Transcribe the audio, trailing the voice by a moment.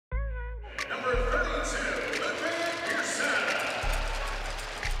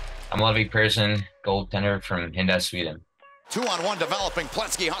I'm Ludvig Persson, goaltender from UND, Sweden. 2-on-1 developing,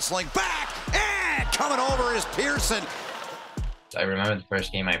 Pletzky hustling back, and coming over is Persson. I remember the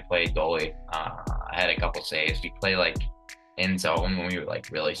first game I played goalie. I had a couple saves. We played like in zone when we were like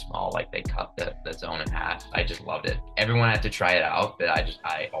really small, like they cut the zone in half. I just loved it. Everyone had to try it out, but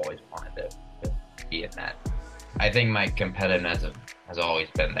I always wanted to be in that. I think my competitiveness has always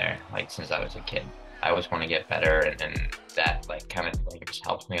been there, like since I was a kid. I always want to get better, and that like kind of thing just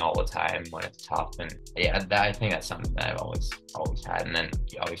helps me all the time when it's tough. And yeah, I think that's something that I've always had. And then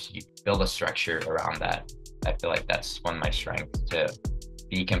you build a structure around that. I feel like that's one of my strengths, to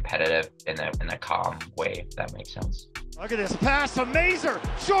be competitive in a calm way, if that makes sense. Look at this pass to Mazur,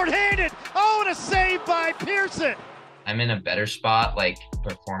 shorthanded. Oh, and a save by Persson. I'm in a better spot, like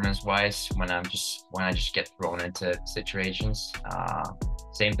performance-wise, when I just get thrown into situations.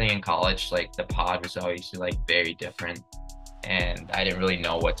 Same thing in college. Like the pod was obviously like very different, and I didn't really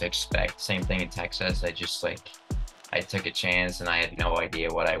know what to expect. Same thing in Texas. I took a chance, and I had no idea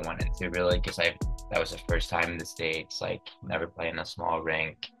what I went into really, because that was the first time in the States. Like never playing a small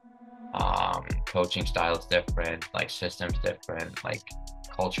rink. Coaching style is different. Like systems different. Like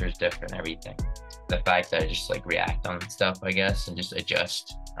culture is different. Everything. The fact that I just like react on stuff, I guess, and just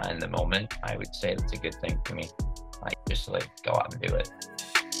adjust in the moment, I would say that's a good thing for me. Like just to like go out and do it.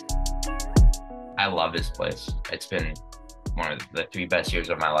 I love this place. It's been one of the 3 best years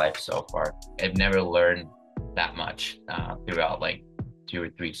of my life so far. I've never learned that much throughout like 2 or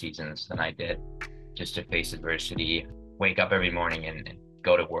 3 seasons than I did, just to face adversity, wake up every morning and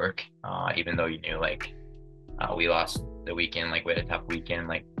go to work, even though you knew like we lost the weekend, like we had a tough weekend,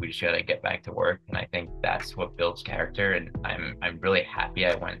 like we just gotta get back to work. And I think that's what builds character, and I'm really happy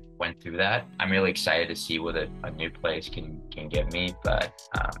I went through that. I'm really excited to see what a new place can give me, but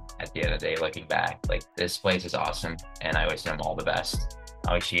at the end of the day, looking back, like this place is awesome, and I wish them all the best.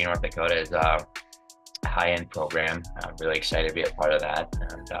 Obviously North Dakota is a high-end program. I'm really excited to be a part of that,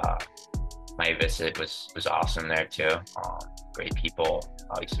 and my visit was awesome there too. Great people,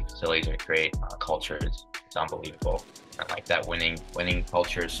 obviously facilities are great, culture is unbelievable, and like that winning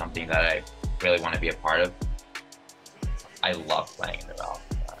culture is something that I really want to be a part of. I love playing in the Valley.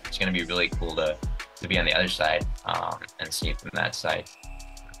 It's going to be really cool to be on the other side and see it from that side.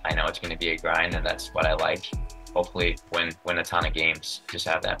 I know it's going to be a grind, and that's what I like. Hopefully win a ton of games, just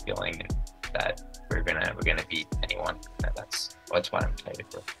have that feeling that we're gonna beat anyone. That's what I'm excited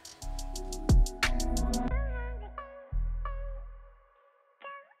for.